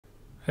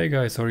Hey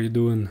guys, how are you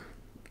doing?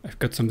 I've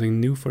got something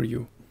new for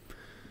you.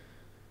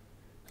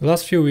 The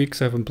last few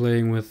weeks I've been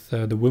playing with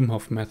the Wim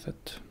Hof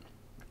method.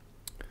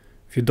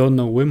 If you don't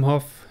know Wim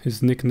Hof,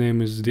 his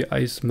nickname is the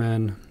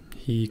Iceman.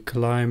 He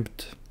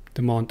climbed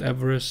the Mount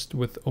Everest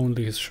with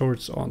only his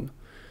shorts on,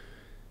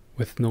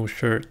 with no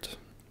shirt,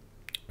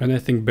 and I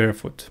think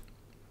barefoot.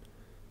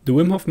 The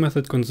Wim Hof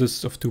method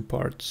consists of two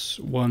parts.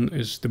 One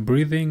is the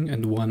breathing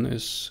and one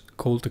is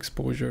cold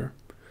exposure.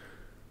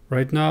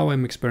 Right now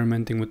I'm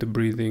experimenting with the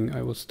breathing.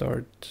 I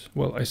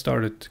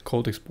started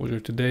cold exposure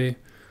today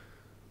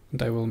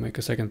and I will make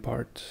a second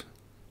part.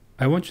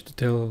 I want you to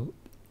tell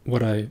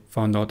what I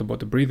found out about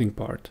the breathing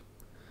part.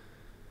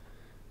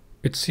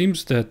 It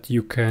seems that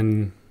you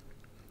can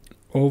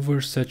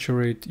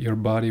oversaturate your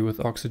body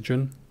with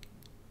oxygen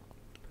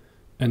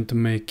and to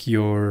make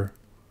the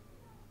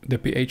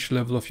pH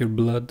level of your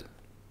blood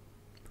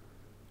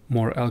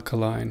more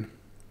alkaline.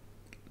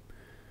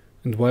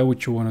 And why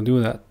would you want to do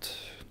that?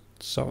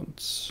 It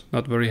sounds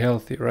not very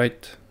healthy,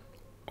 right?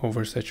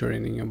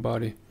 Oversaturating your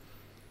body.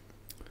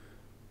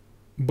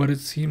 But it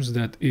seems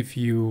that if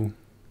you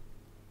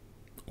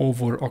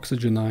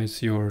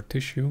over-oxygenize your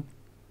tissue,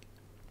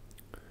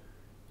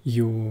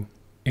 you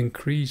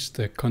increase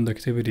the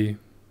conductivity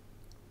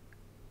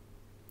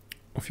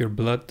of your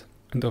blood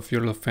and of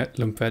your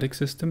lymphatic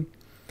system,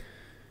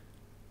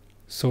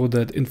 so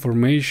that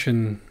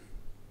information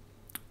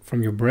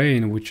from your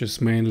brain, which is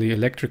mainly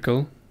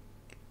electrical,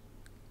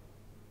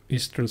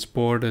 is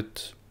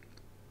transported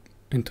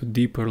into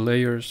deeper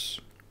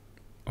layers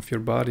of your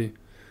body.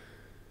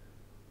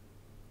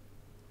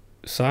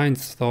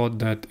 Science thought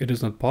that it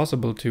is not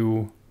possible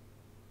to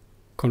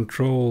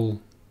control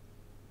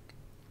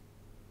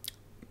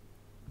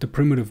the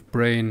primitive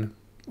brain,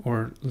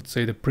 or let's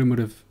say your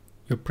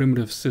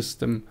primitive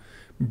system,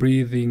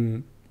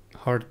 breathing,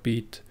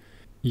 heartbeat,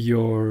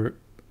 your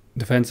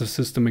defensive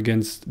system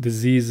against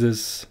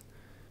diseases.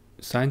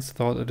 Science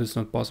thought it is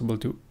not possible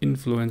to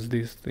influence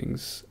these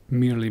things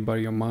merely by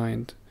your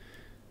mind,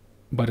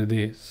 but it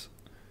is.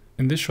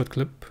 In this short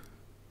clip,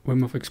 Wim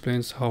Hof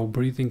explains how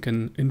breathing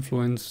can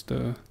influence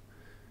the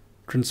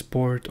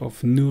transport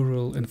of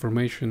neural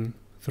information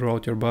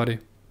throughout your body.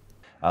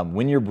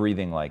 When you're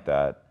breathing like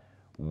that,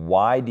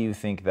 why do you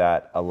think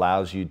that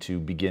allows you to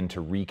begin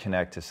to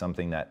reconnect to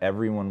something that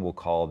everyone will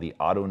call the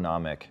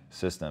autonomic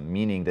system,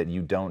 meaning that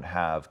you don't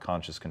have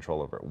conscious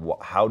control over it?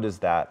 How does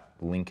that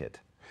link it?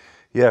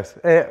 Yes,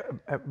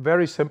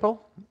 very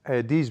simple.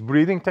 These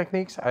breathing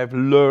techniques I've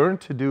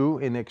learned to do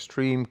in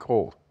extreme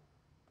cold.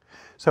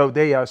 So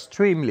they are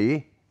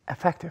extremely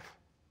effective.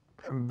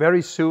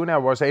 Very soon I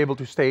was able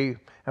to stay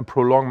and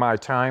prolong my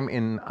time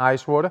in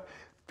ice water,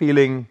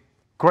 feeling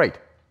great.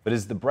 But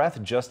is the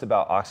breath just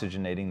about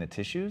oxygenating the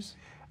tissues?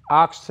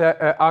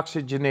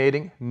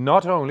 Oxygenating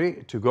not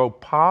only to go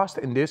past,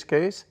 in this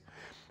case,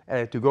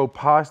 to go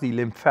past the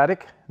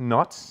lymphatic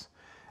knots,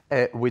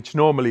 which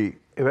normally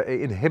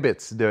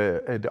inhibits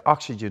the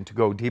oxygen to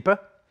go deeper.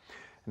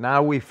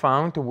 Now we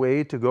found a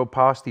way to go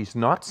past these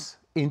knots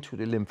into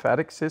the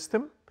lymphatic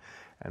system.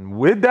 And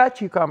with that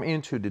you come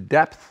into the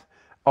depth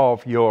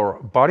of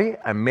your body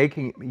and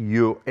making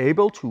you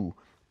able to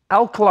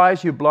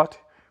alkalize your blood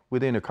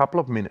within a couple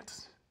of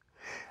minutes.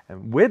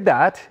 And with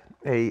that,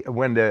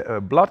 when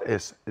the blood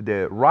is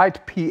the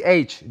right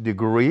pH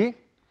degree,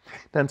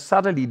 then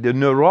suddenly the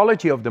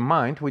neurology of the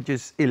mind, which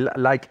is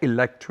like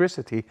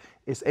electricity,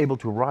 is able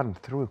to run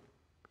through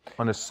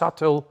on a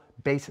subtle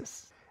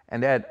basis.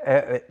 And then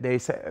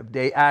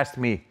they asked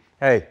me,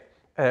 hey,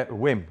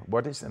 Wim,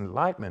 what is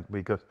enlightenment?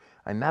 Because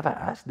I never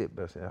asked it,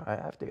 but I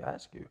have to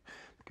ask you,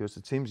 because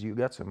it seems you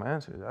got some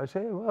answers. I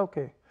say, well,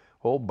 okay.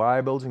 Whole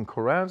Bibles and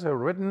Qurans are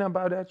written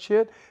about that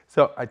shit.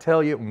 So I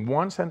tell you in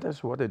one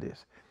sentence what it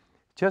is.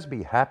 Just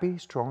be happy,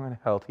 strong and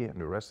healthy, and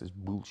the rest is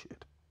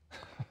bullshit.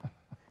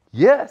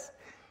 Yes,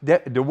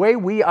 the way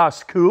we are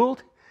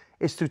schooled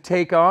is to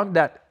take on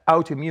that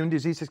autoimmune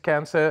diseases,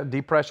 cancer,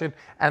 depression,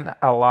 and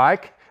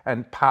alike,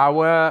 and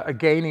power,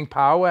 gaining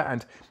power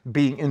and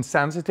being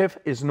insensitive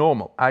is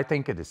normal. I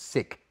think it is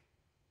sick.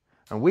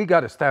 And we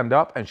got to stand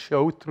up and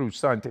show through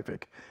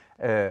scientific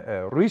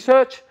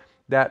research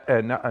that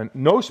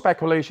no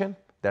speculation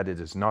that it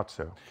is not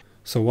so.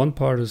 So one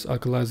part is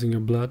alkalizing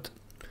your blood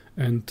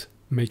and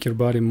make your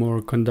body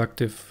more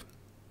conductive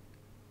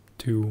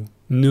to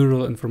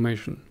neural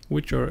information,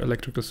 which are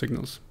electrical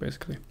signals,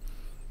 basically.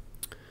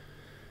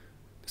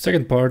 The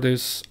second part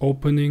is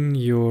opening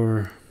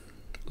your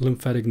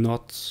lymphatic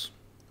knots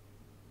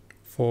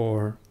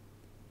for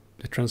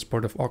the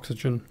transport of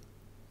oxygen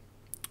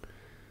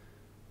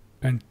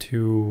and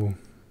to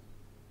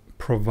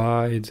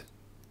provide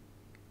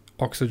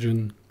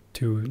oxygen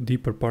to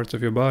deeper parts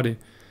of your body.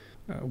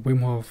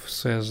 Wim Hof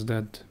says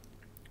that,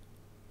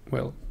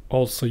 well,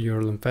 also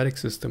your lymphatic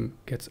system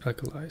gets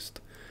alkalized,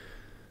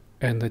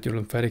 and that your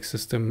lymphatic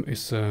system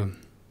is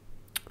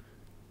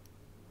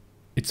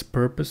its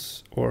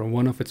purpose, or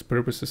one of its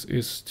purposes,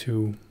 is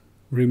to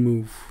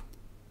remove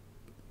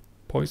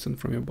poison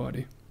from your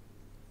body,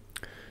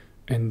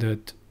 and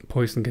that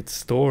poison gets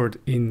stored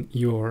in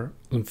your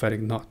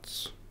lymphatic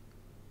knots.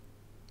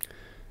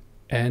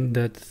 and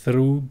that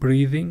through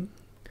breathing,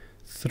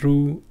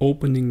 through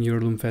opening your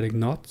lymphatic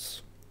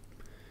knots,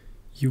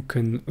 you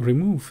can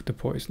remove the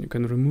poison, you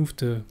can remove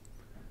the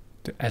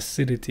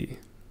acidity.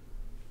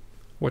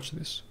 Watch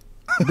this.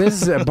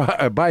 This is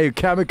a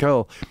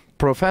biochemical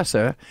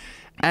professor,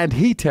 and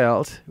he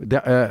tells,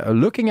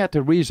 looking at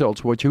the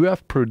results, what you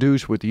have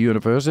produced with the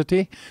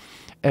university,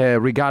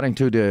 regarding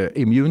to the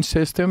immune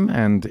system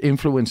and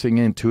influencing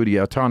into the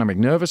autonomic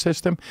nervous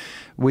system,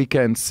 we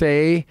can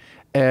say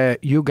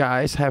you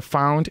guys have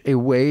found a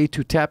way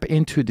to tap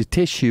into the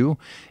tissue,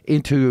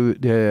 into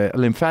the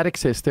lymphatic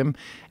system,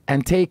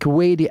 and take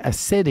away the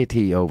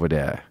acidity over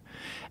there.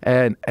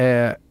 And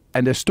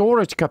the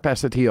storage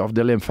capacity of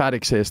the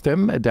lymphatic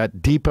system,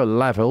 that deeper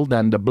level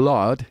than the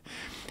blood,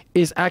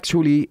 is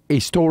actually a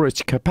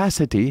storage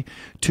capacity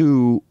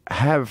to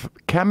have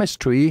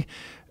chemistry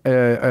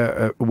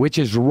which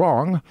is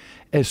wrong,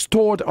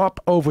 stored up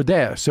over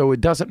there, so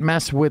it doesn't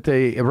mess with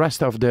the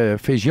rest of the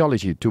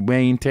physiology to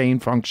maintain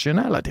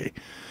functionality.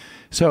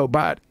 So,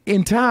 but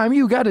in time,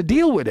 you got to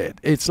deal with it.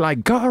 It's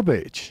like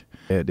garbage.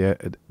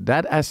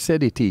 That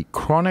acidity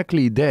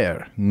chronically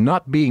there,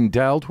 not being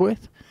dealt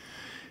with,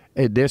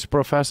 this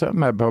professor,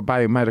 my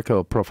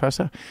biomedical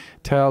professor,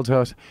 tells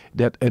us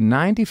that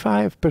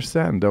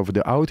 95% of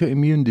the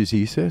autoimmune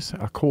diseases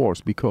are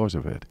caused because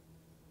of it.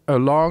 A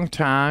long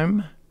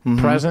time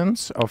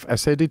presence of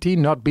acidity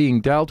not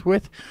being dealt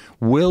with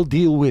will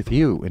deal with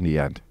you in the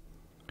end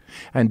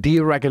and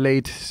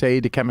deregulate, say,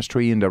 the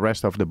chemistry in the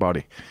rest of the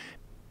body.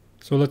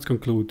 So let's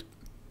conclude.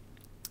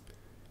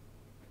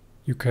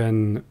 You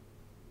can,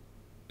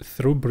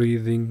 through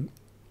breathing,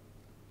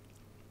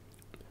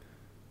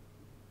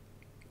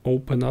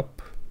 open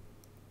up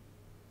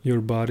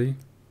your body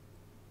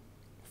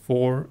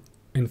for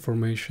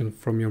information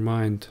from your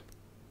mind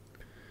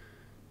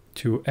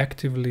to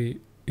actively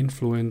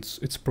influence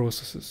its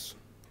processes.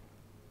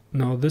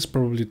 Now, this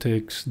probably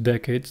takes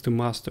decades to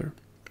master.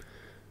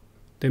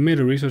 They made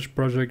a research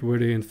project where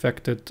they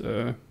infected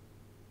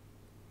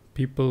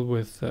people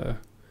with a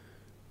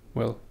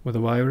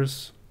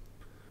virus.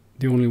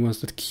 The only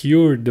ones that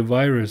cured the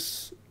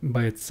virus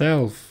by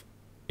itself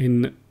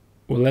in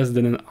less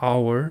than an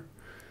hour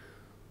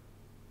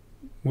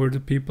were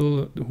the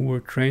people who were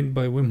trained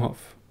by Wim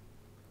Hof.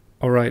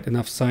 Alright,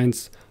 enough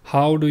science.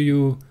 How do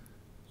you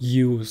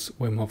use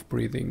Wim Hof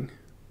breathing?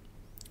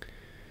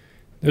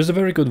 There's a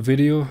very good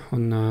video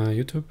on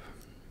YouTube.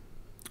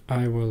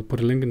 I will put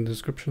a link in the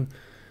description.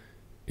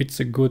 It's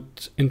a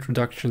good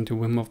introduction to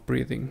Wim Hof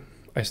breathing.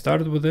 I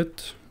started with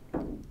it,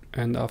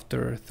 and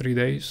after 3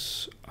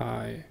 days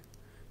I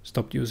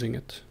stopped using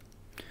it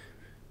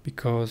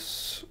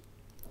because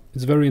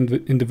it's very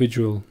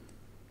individual.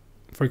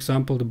 For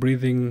example, the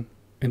breathing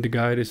in the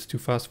guide is too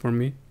fast for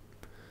me,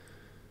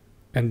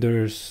 and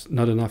there's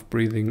not enough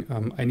breathing.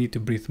 I need to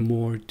breathe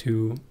more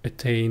to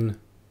attain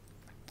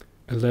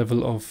a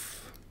level of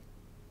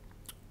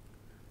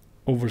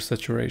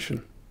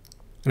oversaturation.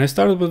 And I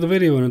started with the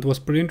video and it was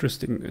pretty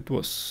interesting. It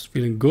was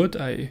feeling good.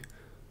 I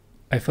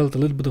felt a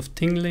little bit of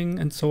tingling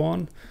and so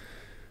on.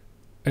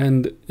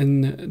 And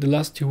in the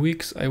last 2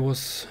 weeks I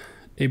was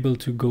able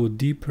to go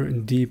deeper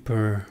and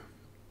deeper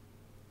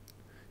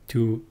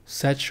to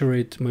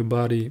saturate my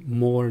body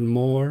more and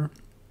more.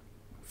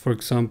 For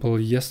example,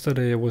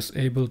 yesterday I was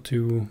able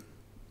to,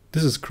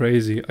 this is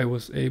crazy, I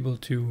was able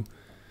to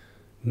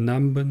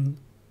numb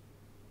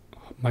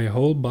my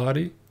whole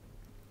body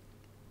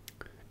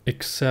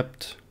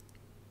except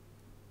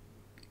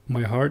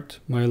my heart,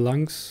 my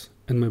lungs,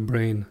 and my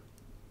brain.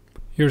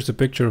 Here's the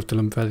picture of the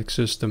lymphatic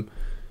system.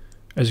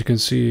 As you can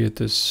see,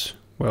 it is,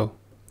 well,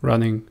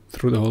 running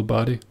through the whole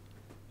body.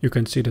 You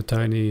can see the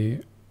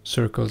tiny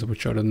circles,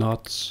 which are the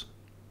knots,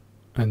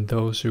 and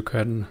those you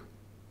can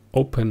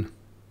open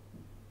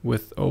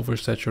with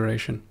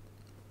oversaturation.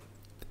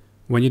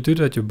 When you do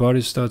that, your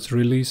body starts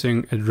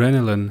releasing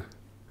adrenaline.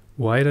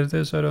 Why that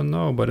is, I don't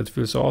know, but it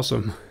feels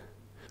awesome.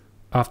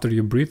 After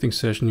your breathing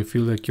session, you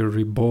feel like you're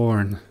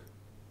reborn.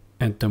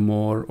 And the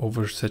more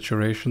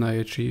oversaturation I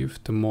achieve,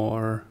 the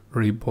more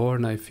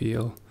reborn I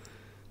feel.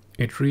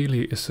 It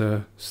really is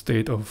a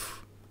state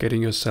of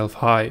getting yourself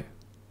high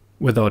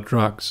without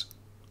drugs.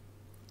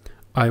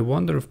 I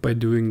wonder if by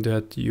doing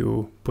that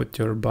you put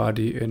your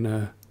body in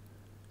a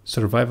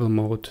survival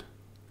mode.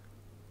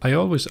 I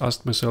always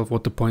asked myself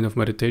what the point of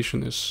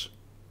meditation is.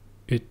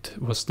 It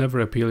was never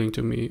appealing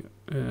to me.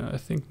 I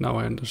think now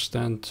I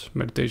understand.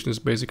 Meditation is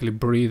basically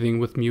breathing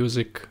with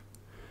music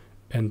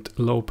and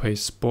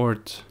low-paced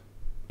sport.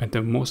 And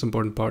the most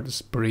important part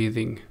is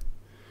breathing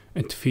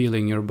and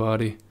feeling your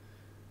body.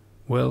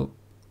 Well,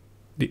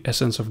 the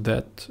essence of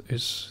that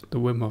is the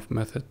Wim Hof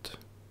method.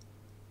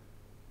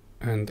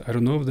 And I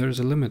don't know if there's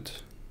a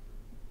limit.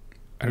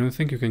 I don't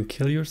think you can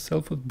kill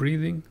yourself with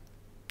breathing.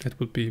 That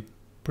would be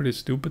pretty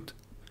stupid.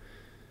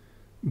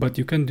 But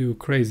you can do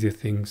crazy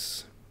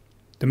things.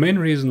 The main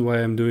reason why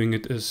I'm doing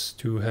it is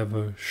to have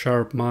a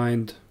sharp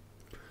mind.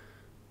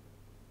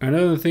 And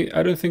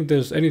I don't think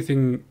there's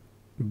anything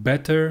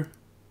better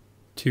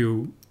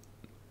to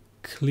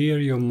clear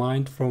your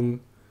mind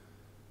from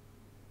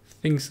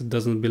things that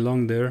doesn't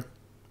belong there.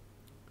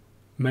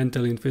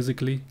 mentally and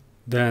physically,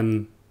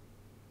 than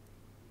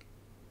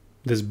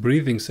this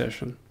breathing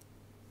session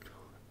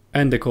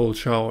and the cold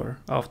shower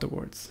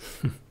afterwards.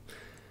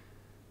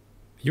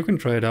 You can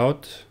try it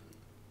out.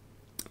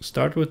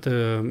 Start with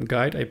the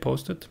guide I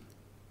posted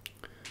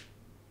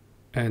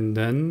and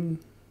then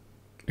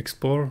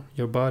explore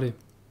your body.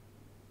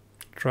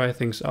 Try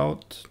things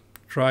out.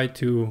 Try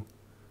to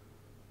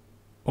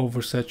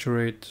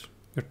oversaturate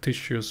your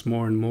tissues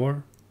more and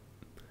more.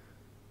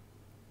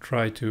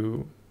 Try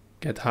to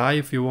get high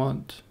if you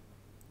want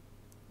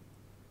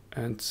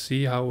and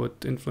see how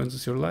it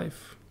influences your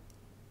life.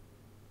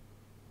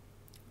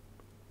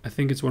 I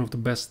think it's one of the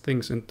best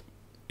things and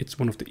it's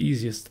one of the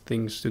easiest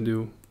things to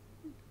do.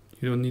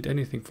 You don't need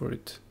anything for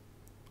it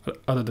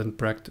other than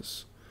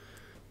practice.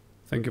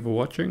 Thank you for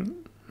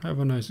watching. Have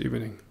a nice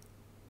evening.